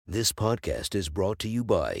This podcast is brought to you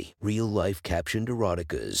by Real Life Captioned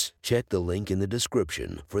Eroticas. Check the link in the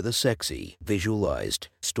description for the sexy, visualized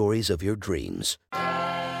stories of your dreams.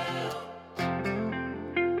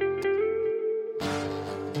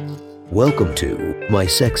 Welcome to My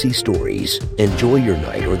Sexy Stories. Enjoy your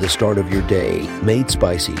night or the start of your day, made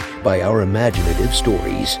spicy by our imaginative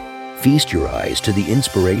stories. Feast your eyes to the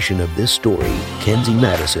inspiration of this story, Kenzie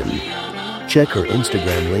Madison. Check her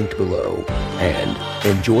Instagram linked below and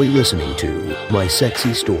enjoy listening to My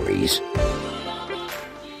Sexy Stories.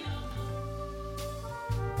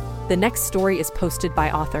 The next story is posted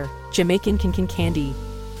by author Jamaican Kinkin Candy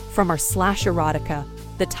from our /erotica.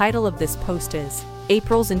 The title of this post is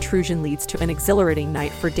April's Intrusion Leads to an Exhilarating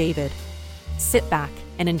Night for David. Sit back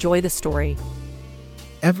and enjoy the story.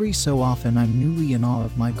 Every so often I'm newly in awe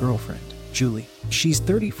of my girlfriend, Julie. She's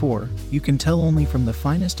 34, you can tell only from the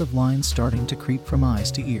finest of lines starting to creep from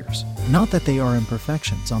eyes to ears. Not that they are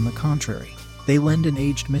imperfections, on the contrary. They lend an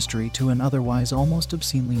aged mystery to an otherwise almost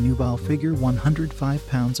obscenely nubile figure. 105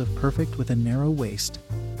 pounds of perfect with a narrow waist,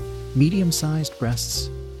 medium-sized breasts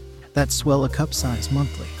that swell a cup size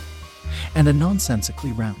monthly, and a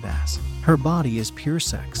nonsensically round ass. Her body is pure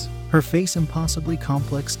sex. Her face impossibly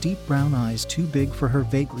complex, deep brown eyes too big for her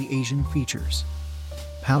vaguely Asian features,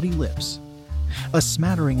 pouty lips, a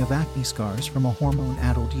smattering of acne scars from a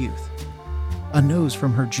hormone-addled youth, a nose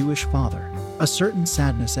from her Jewish father, a certain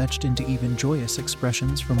sadness etched into even joyous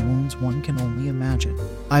expressions from wounds one can only imagine.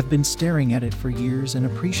 I've been staring at it for years and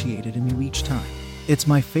appreciate it anew each time. It's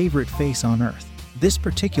my favorite face on earth. This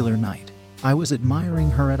particular night, I was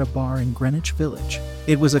admiring her at a bar in Greenwich Village.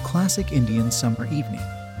 It was a classic Indian summer evening.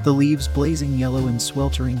 The leaves blazing yellow in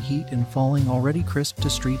sweltering heat and falling already crisp to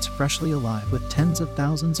streets freshly alive with tens of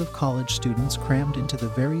thousands of college students crammed into the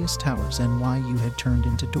various towers NYU had turned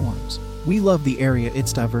into dorms. We love the area,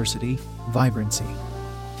 its diversity, vibrancy.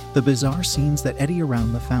 The bizarre scenes that eddy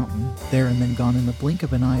around the fountain, there and then gone in the blink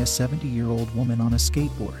of an eye. A 70-year-old woman on a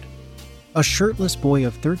skateboard, a shirtless boy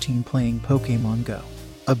of 13 playing Pokemon Go,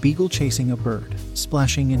 a beagle chasing a bird,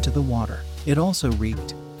 splashing into the water. It also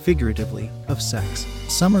reeked, figuratively, of sex.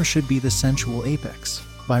 Summer should be the sensual apex,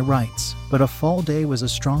 by rights, but a fall day was a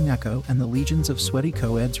strong echo, and the legions of sweaty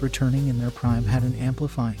co-eds returning in their prime had an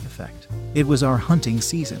amplifying effect. It was our hunting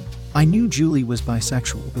season. I knew Julie was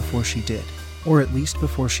bisexual before she did, or at least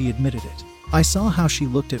before she admitted it. I saw how she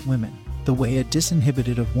looked at women, the way a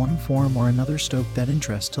disinhibited of one form or another stoked that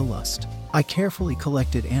interest to lust. I carefully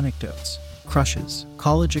collected anecdotes, crushes,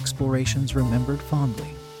 college explorations remembered fondly,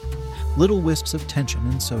 little wisps of tension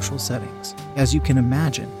in social settings. As you can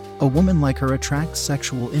imagine, a woman like her attracts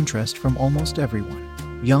sexual interest from almost everyone,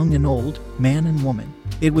 young and old, man and woman.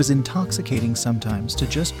 It was intoxicating sometimes to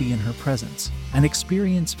just be in her presence and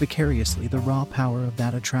experience vicariously the raw power of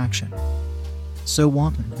that attraction. So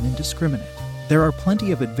wanton and indiscriminate. There are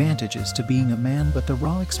plenty of advantages to being a man, but the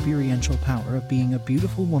raw experiential power of being a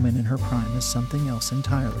beautiful woman in her prime is something else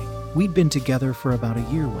entirely. We'd been together for about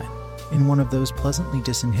a year when, in one of those pleasantly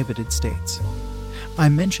disinhibited states, I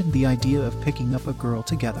mentioned the idea of picking up a girl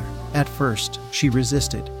together. At first, she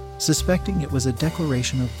resisted, suspecting it was a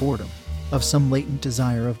declaration of boredom, of some latent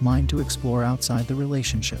desire of mine to explore outside the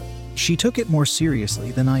relationship. She took it more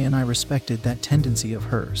seriously than I, and I respected that tendency of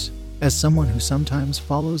hers, as someone who sometimes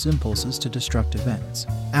follows impulses to destructive ends.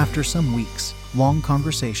 After some weeks, long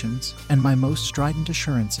conversations, and my most strident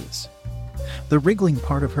assurances, the wriggling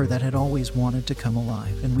part of her that had always wanted to come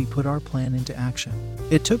alive, and we put our plan into action.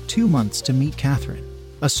 It took 2 months to meet Catherine,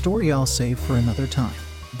 a story I'll save for another time.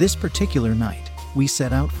 This particular night, we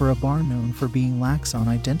set out for a bar known for being lax on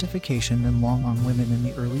identification and long on women in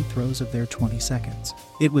the early throes of their 22nds.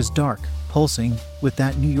 It was dark, pulsing, with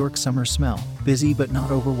that New York summer smell, busy but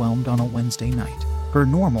not overwhelmed on a Wednesday night. Per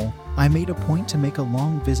normal, I made a point to make a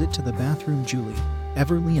long visit to the bathroom. Julie,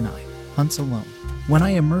 Everly and I, hunts alone. When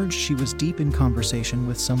I emerged, she was deep in conversation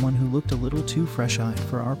with someone who looked a little too fresh-eyed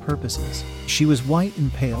for our purposes. She was white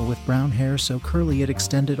and pale with brown hair so curly it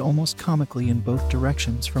extended almost comically in both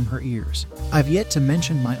directions from her ears. I've yet to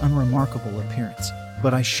mention my unremarkable appearance,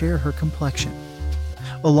 but I share her complexion,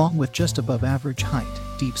 along with just above average height,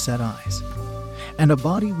 deep-set eyes, and a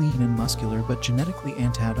body lean and muscular but genetically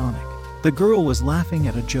antagonic. The girl was laughing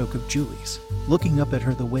at a joke of Julie's, looking up at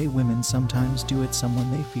her the way women sometimes do at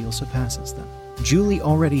someone they feel surpasses them. Julie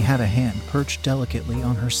already had a hand perched delicately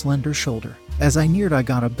on her slender shoulder. As I neared, I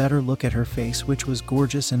got a better look at her face, which was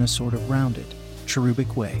gorgeous in a sort of rounded,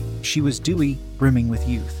 cherubic way. She was dewy, brimming with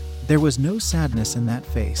youth. There was no sadness in that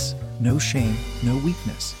face, no shame, no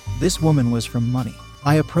weakness. This woman was from money.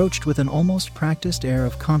 I approached with an almost practiced air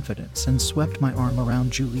of confidence and swept my arm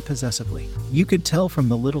around Julie possessively. You could tell from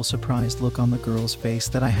the little surprised look on the girl's face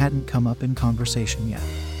that I hadn't come up in conversation yet.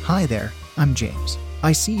 Hi there, I'm James.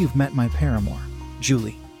 I see you've met my paramour,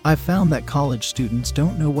 Julie. I've found that college students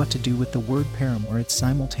don't know what to do with the word paramour. It's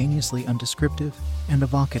simultaneously undescriptive and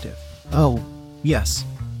evocative. Oh, yes.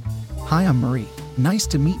 Hi, I'm Marie. Nice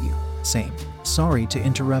to meet you. Same. Sorry to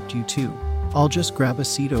interrupt you too. I'll just grab a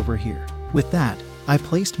seat over here. With that, I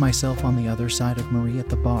placed myself on the other side of Marie at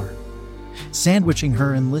the bar, sandwiching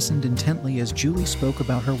her and listened intently as Julie spoke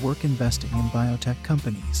about her work investing in biotech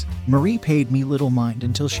companies. Marie paid me little mind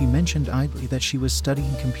until she mentioned idly that she was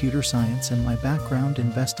studying computer science, and my background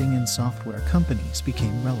investing in software companies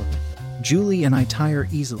became relevant. Julie and I tire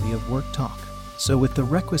easily of work talk, so with the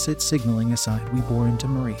requisite signaling aside, we bore into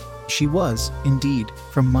Marie. She was, indeed,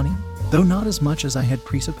 from money, though not as much as I had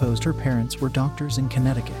presupposed. Her parents were doctors in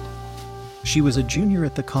Connecticut. She was a junior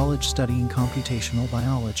at the college studying computational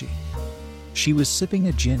biology. She was sipping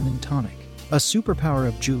a gin and tonic. A superpower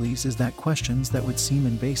of Julie's is that questions that would seem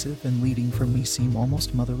invasive and leading from me seem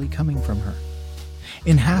almost motherly coming from her.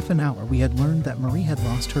 In half an hour, we had learned that Marie had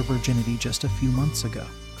lost her virginity just a few months ago.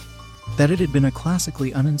 That it had been a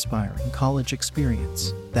classically uninspiring college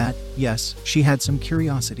experience. That, yes, she had some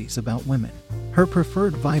curiosities about women, her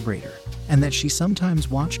preferred vibrator, and that she sometimes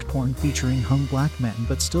watched porn featuring hung black men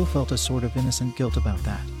but still felt a sort of innocent guilt about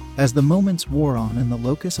that. As the moments wore on and the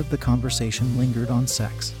locus of the conversation lingered on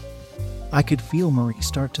sex, I could feel Marie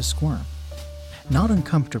start to squirm. Not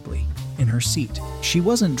uncomfortably, in her seat. She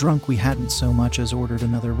wasn't drunk, we hadn't so much as ordered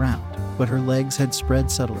another round, but her legs had spread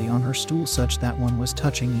subtly on her stool such that one was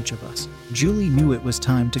touching each of us. Julie knew it was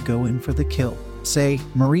time to go in for the kill. Say,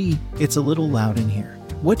 Marie, it's a little loud in here.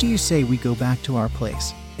 What do you say we go back to our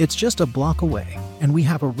place? It's just a block away, and we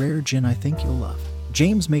have a rare gin I think you'll love.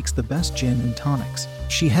 James makes the best gin and tonics.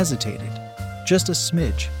 She hesitated, just a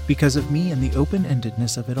smidge, because of me and the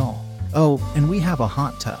open-endedness of it all. Oh, and we have a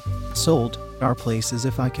hot tub. Sold. Our place is,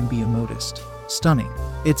 if I can be a modest, stunning.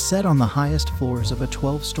 It's set on the highest floors of a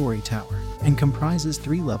 12-story tower and comprises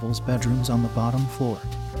 3 levels, bedrooms on the bottom floor,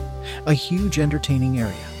 a huge entertaining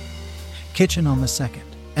area, kitchen on the second,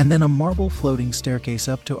 and then a marble floating staircase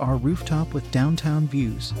up to our rooftop with downtown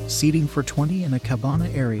views, seating for 20, and a cabana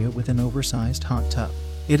area with an oversized hot tub.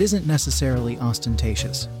 It isn't necessarily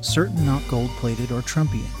ostentatious, certainly not gold-plated or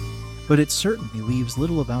Trumpian, but it certainly leaves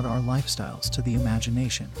little about our lifestyles to the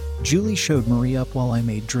imagination. Julie showed Marie up while I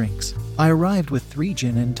made drinks. I arrived with 3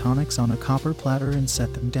 gin and tonics on a copper platter and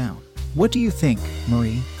set them down. What do you think,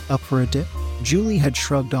 Marie? Up for a dip? Julie had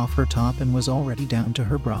shrugged off her top and was already down to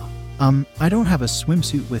her bra. I don't have a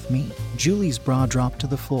swimsuit with me. Julie's bra dropped to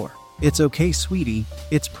the floor. It's okay, sweetie.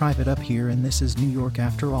 It's private up here and this is New York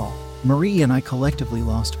after all. Marie and I collectively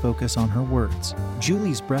lost focus on her words.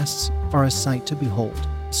 Julie's breasts are a sight to behold.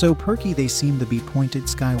 So perky they seem to be pointed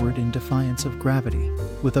skyward in defiance of gravity,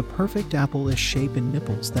 with a perfect apple-ish shape and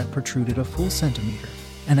nipples that protruded a full centimeter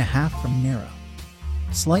and a half from narrow,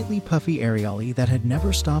 slightly puffy areolae that had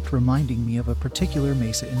never stopped reminding me of a particular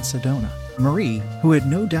mesa in Sedona. Marie, who had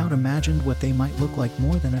no doubt imagined what they might look like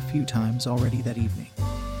more than a few times already that evening,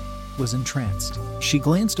 was entranced. She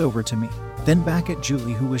glanced over to me, then back at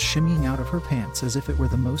Julie, who was shimmying out of her pants as if it were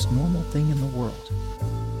the most normal thing in the world.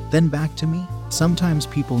 Then back to me. Sometimes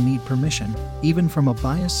people need permission, even from a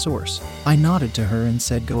biased source. I nodded to her and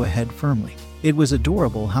said go ahead firmly. It was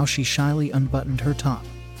adorable how she shyly unbuttoned her top,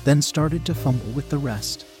 then started to fumble with the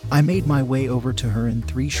rest. I made my way over to her in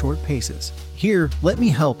 3 short paces. Here, let me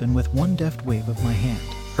help, and with one deft wave of my hand,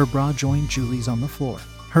 her bra joined Julie's on the floor.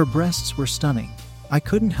 Her breasts were stunning. I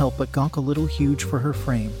couldn't help but gawk, a little huge for her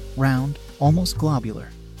frame, round, almost globular,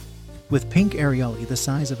 with pink areolae the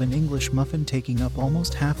size of an English muffin taking up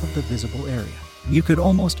almost half of the visible area. You could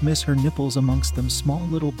almost miss her nipples amongst them, small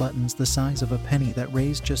little buttons the size of a penny that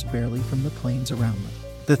raised just barely from the planes around them.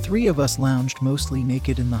 The 3 of us lounged mostly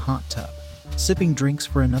naked in the hot tub, sipping drinks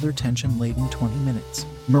for another tension-laden 20 minutes.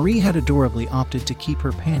 Marie had adorably opted to keep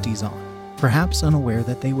her panties on, perhaps unaware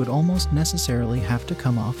that they would almost necessarily have to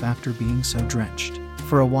come off after being so drenched.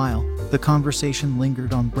 For a while, the conversation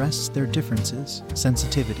lingered on breasts, their differences,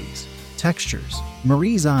 sensitivities, textures.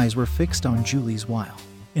 Marie's eyes were fixed on Julie's while,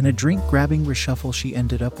 in a drink-grabbing reshuffle, she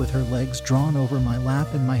ended up with her legs drawn over my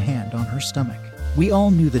lap and my hand on her stomach. We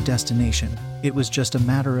all knew the destination. It was just a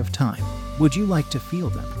matter of time. Would you like to feel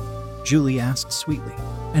them? Julie asked sweetly,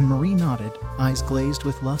 and Marie nodded, eyes glazed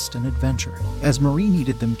with lust and adventure. As Marie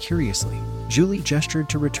kneaded them curiously, Julie gestured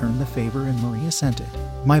to return the favor and Marie assented.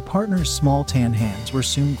 My partner's small tan hands were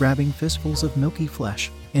soon grabbing fistfuls of milky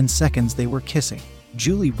flesh. In seconds they were kissing,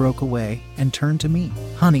 Julie broke away and turned to me.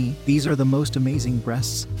 Honey, these are the most amazing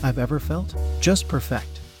breasts I've ever felt. Just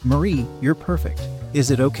perfect. Marie, you're perfect. Is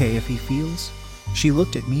it okay if he feels? She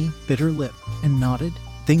looked at me, bit her lip, and nodded.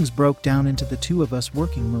 Things broke down into the two of us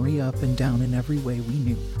working Marie up and down in every way we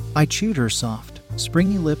knew. I chewed her soft,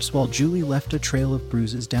 springy lips while Julie left a trail of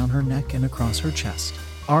bruises down her neck and across her chest.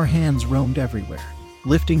 Our hands roamed everywhere,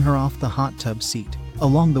 lifting her off the hot tub seat.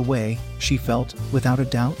 Along the way, she felt, without a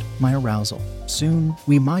doubt, my arousal. Soon,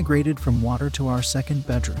 we migrated from water to our second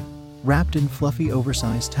bedroom, wrapped in fluffy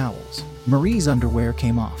oversized towels. Marie's underwear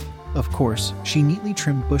came off. Of course, she neatly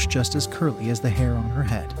trimmed bush just as curly as the hair on her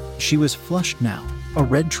head. She was flushed now, a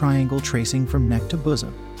red triangle tracing from neck to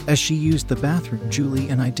bosom. As she used the bathroom, Julie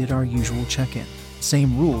and I did our usual check-in.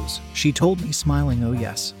 Same rules, she told me, smiling. Oh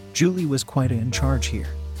yes, Julie was quite in charge here.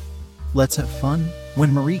 Let's have fun?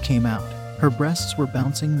 When Marie came out, her breasts were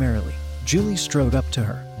bouncing merrily. Julie strode up to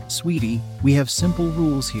her. Sweetie, we have simple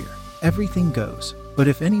rules here. Everything goes. But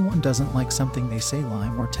if anyone doesn't like something, they say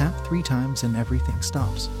lime or tap 3 times and everything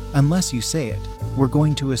stops. Unless you say it, we're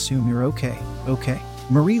going to assume you're okay, okay?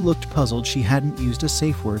 Marie looked puzzled. She hadn't used a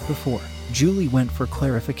safe word before. Julie went for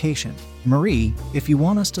clarification. Marie, if you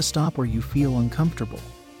want us to stop or you feel uncomfortable,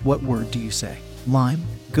 what word do you say? Lime?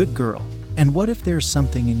 Good girl. And what if there's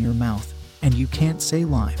something in your mouth and you can't say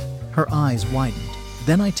lime? Her eyes widened.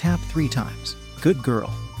 Then I tapped 3 times. Good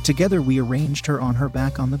girl. Together we arranged her on her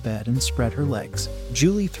back on the bed and spread her legs.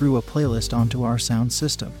 Julie threw a playlist onto our sound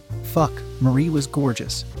system. Fuck, Marie was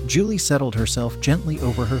gorgeous. Julie settled herself gently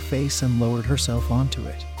over her face and lowered herself onto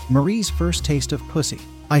it. Marie's first taste of pussy.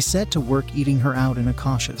 I set to work eating her out in a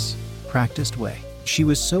cautious, practiced way. She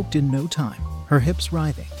was soaked in no time, her hips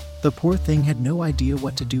writhing. The poor thing had no idea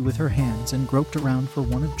what to do with her hands and groped around for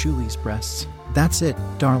one of Julie's breasts. That's it,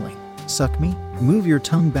 darling. Suck me? Move your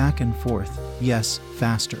tongue back and forth. Yes,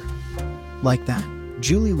 faster. Like that.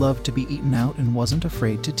 Julie loved to be eaten out and wasn't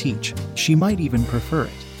afraid to teach. She might even prefer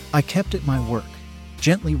it. I kept at my work,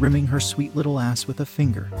 gently rimming her sweet little ass with a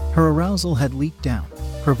finger. Her arousal had leaked down,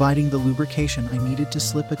 providing the lubrication I needed to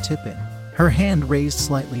slip a tip in. Her hand raised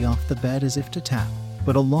slightly off the bed as if to tap,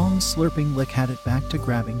 but a long slurping lick had it back to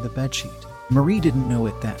grabbing the bedsheet. Marie didn't know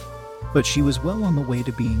it then, but she was well on the way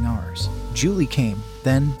to being ours. Julie came,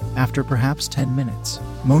 then, after perhaps 10 minutes,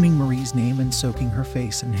 moaning Marie's name and soaking her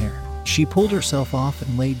face and hair. She pulled herself off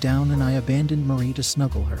and laid down, and I abandoned Marie to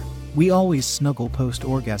snuggle her. We always snuggle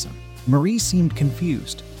post-orgasm. Marie seemed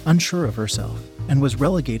confused, unsure of herself, and was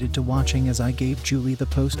relegated to watching as I gave Julie the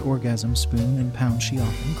post-orgasm spoon and pound she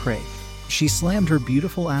often craved. She slammed her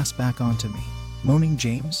beautiful ass back onto me, moaning,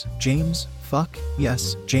 James, James, fuck,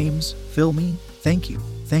 yes, James, fill me, thank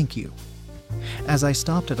you, as I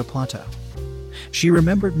stopped at a plateau. She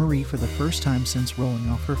remembered Marie for the first time since rolling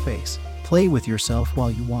off her face. Play with yourself while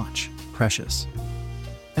you watch, precious.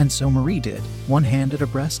 And so Marie did, one hand at a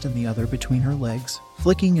breast and the other between her legs,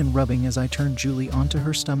 flicking and rubbing as I turned Julie onto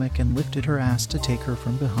her stomach and lifted her ass to take her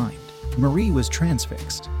from behind. Marie was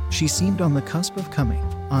transfixed. She seemed on the cusp of coming,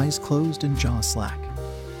 eyes closed and jaw slack.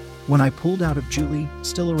 When I pulled out of Julie,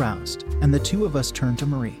 still aroused, and the two of us turned to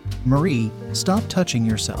Marie. Marie, stop touching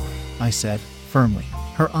yourself, I said, firmly.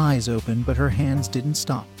 Her eyes opened, but her hands didn't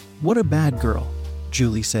stop. What a bad girl,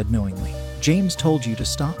 Julie said knowingly. James told you to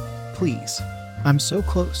stop? Please. I'm so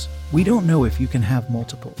close. We don't know if you can have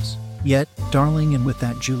multiples yet, darling, and with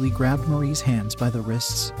that Julie grabbed Marie's hands by the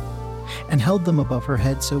wrists and held them above her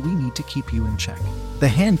head. So we need to keep you in check. The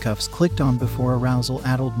handcuffs clicked on before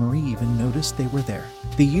arousal-addled Marie even noticed they were there.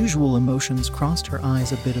 The usual emotions crossed her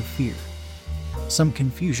eyes, a bit of fear, some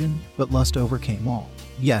confusion, but lust overcame all.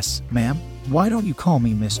 Yes, ma'am. Why don't you call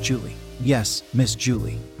me Miss Julie? Yes, Miss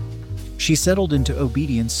Julie. She settled into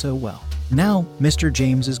obedience so well. Now, Mr.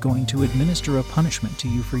 James is going to administer a punishment to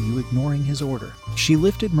you for you ignoring his order. She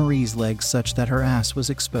lifted Marie's legs such that her ass was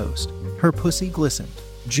exposed. Her pussy glistened.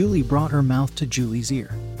 Julie brought her mouth to Julie's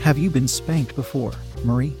ear. Have you been spanked before,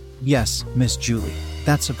 Marie? Yes, Miss Julie.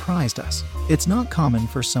 That surprised us. It's not common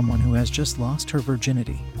for someone who has just lost her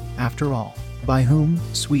virginity. After all, by whom,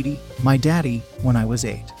 sweetie? My daddy, when I was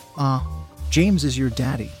 8. Ah, James is your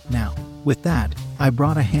daddy, now. With that, I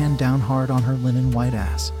brought a hand down hard on her linen white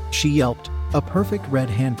ass. She yelped, a perfect red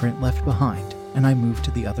handprint left behind, and I moved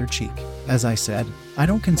to the other cheek. As I said, I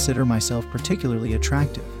don't consider myself particularly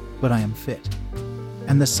attractive, but I am fit.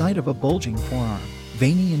 And the sight of a bulging forearm,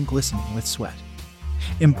 veiny and glistening with sweat,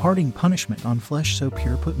 imparting punishment on flesh so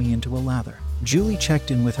pure, put me into a lather. Julie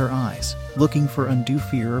checked in with her eyes, looking for undue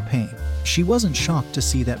fear or pain. She wasn't shocked to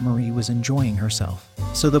see that Marie was enjoying herself.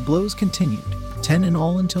 So the blows continued, 10 in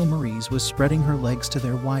all, until Marie's was spreading her legs to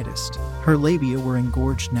their widest. Her labia were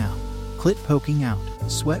engorged now, clit poking out.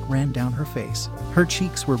 Sweat ran down her face. Her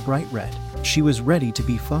cheeks were bright red. She was ready to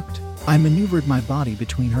be fucked. I maneuvered my body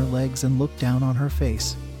between her legs and looked down on her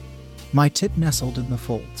face. My tit nestled in the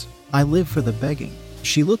folds. I live for the begging.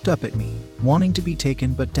 She looked up at me, wanting to be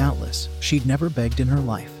taken, but doubtless she'd never begged in her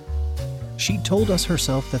life. She'd told us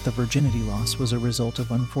herself that the virginity loss was a result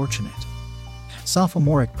of unfortunate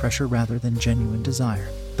sophomoric pressure rather than genuine desire.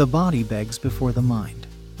 The body begs before the mind,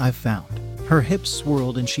 I've found. Her hips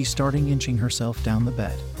swirled and she started inching herself down the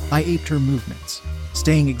bed. I aped her movements,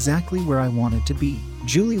 staying exactly where I wanted to be.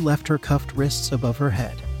 Julie left her cuffed wrists above her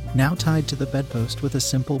head, now tied to the bedpost with a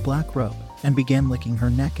simple black robe, and began licking her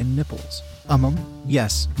neck and nipples.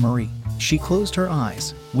 Yes, Marie. She closed her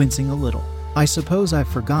eyes, wincing a little. I suppose I've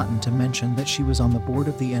forgotten to mention that she was on the board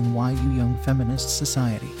of the NYU Young Feminist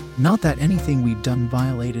Society. Not that anything we'd done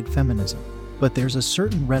violated feminism, but there's a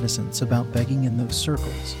certain reticence about begging in those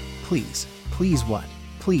circles. Please what?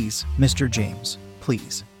 Please, Mr. James,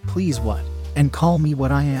 please what? And call me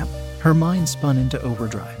what I am? Her mind spun into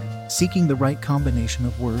overdrive, seeking the right combination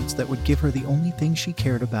of words that would give her the only thing she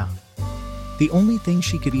cared about. The only thing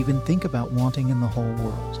she could even think about wanting in the whole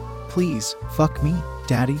world. Please, fuck me,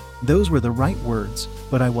 Daddy. Those were the right words,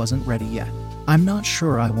 but I wasn't ready yet. I'm not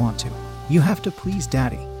sure I want to. You have to please,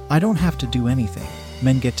 Daddy. I don't have to do anything.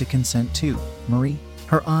 Men get to consent too, Marie.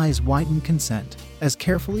 Her eyes widened. Consent, as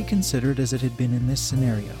carefully considered as it had been in this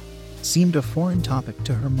scenario, seemed a foreign topic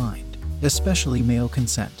to her mind, especially male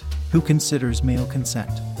consent. Who considers male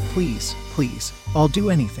consent? Please, I'll do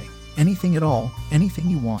anything. Anything at all, anything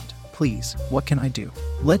you want. Please, what can I do?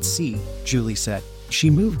 Let's see, Julie said. She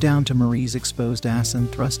moved down to Marie's exposed ass and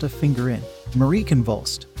thrust a finger in. Marie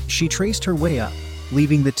convulsed. She traced her way up,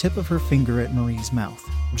 leaving the tip of her finger at Marie's mouth.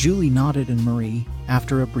 Julie nodded and Marie,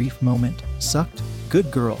 after a brief moment, sucked. Good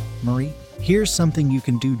girl, Marie. Here's something you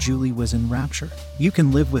can do. Julie was in rapture. You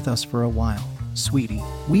can live with us for a while, sweetie.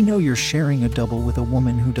 We know you're sharing a double with a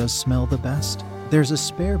woman who does smell the best. There's a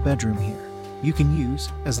spare bedroom here you can use,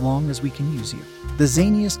 as long as we can use you. The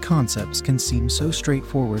zaniest concepts can seem so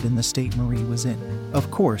straightforward in the state Marie was in.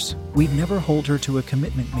 Of course, we'd never hold her to a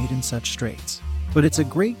commitment made in such straits. But it's a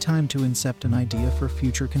great time to incept an idea for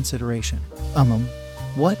future consideration.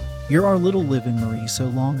 What? You're our little live-in, Marie, so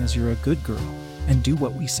long as you're a good girl and do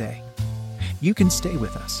what we say. You can stay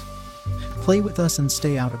with us. Play with us and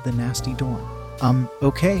stay out of the nasty dorm.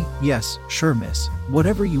 Okay, yes, sure, miss.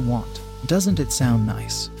 Whatever you want. Doesn't it sound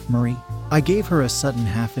nice, Marie? I gave her a sudden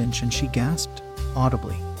half-inch and she gasped,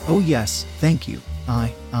 audibly. Oh yes, thank you.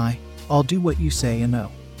 I'll do what you say and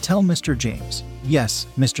oh. Tell Mr. James. Yes,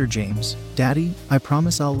 Mr. James. Daddy, I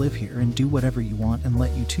promise I'll live here and do whatever you want and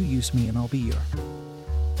let you two use me and I'll be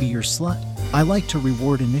your slut. I like to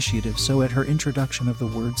reward initiative, so at her introduction of the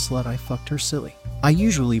word slut I fucked her silly. I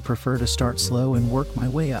usually prefer to start slow and work my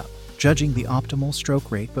way up, judging the optimal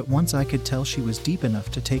stroke rate, but once I could tell she was deep enough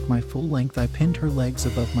to take my full length, I pinned her legs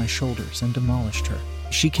above my shoulders and demolished her.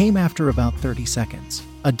 She came after about 30 seconds,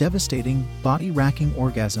 a devastating, body-racking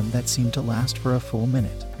orgasm that seemed to last for a full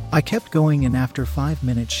minute. I kept going and after 5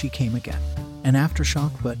 minutes she came again. An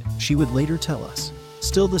aftershock, but she would later tell us,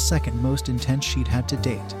 still the second most intense she'd had to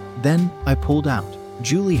date. Then, I pulled out.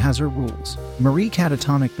 Julie has her rules. Marie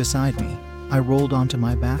catatonic beside me. I rolled onto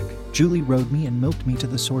my back. Julie rode me and milked me to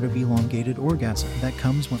the sort of elongated orgasm that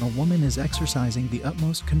comes when a woman is exercising the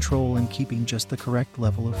utmost control and keeping just the correct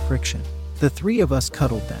level of friction. The three of us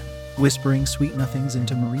cuddled then, whispering sweet nothings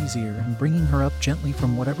into Marie's ear and bringing her up gently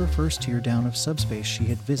from whatever first tier down of subspace she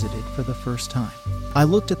had visited for the first time. I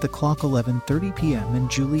looked at the clock, 11:30 p.m., and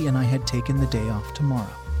Julie and I had taken the day off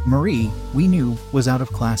tomorrow. Marie, we knew, was out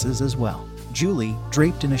of classes as well. Julie,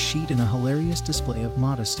 draped in a sheet in a hilarious display of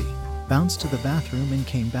modesty, bounced to the bathroom and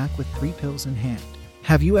came back with 3 pills in hand.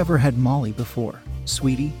 Have you ever had Molly before,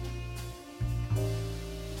 sweetie?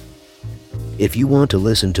 If you want to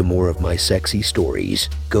listen to more of my sexy stories,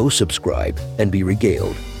 go subscribe and be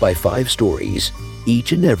regaled by 5 stories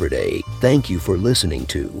each and every day. Thank you for listening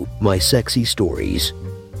to My Sexy Stories.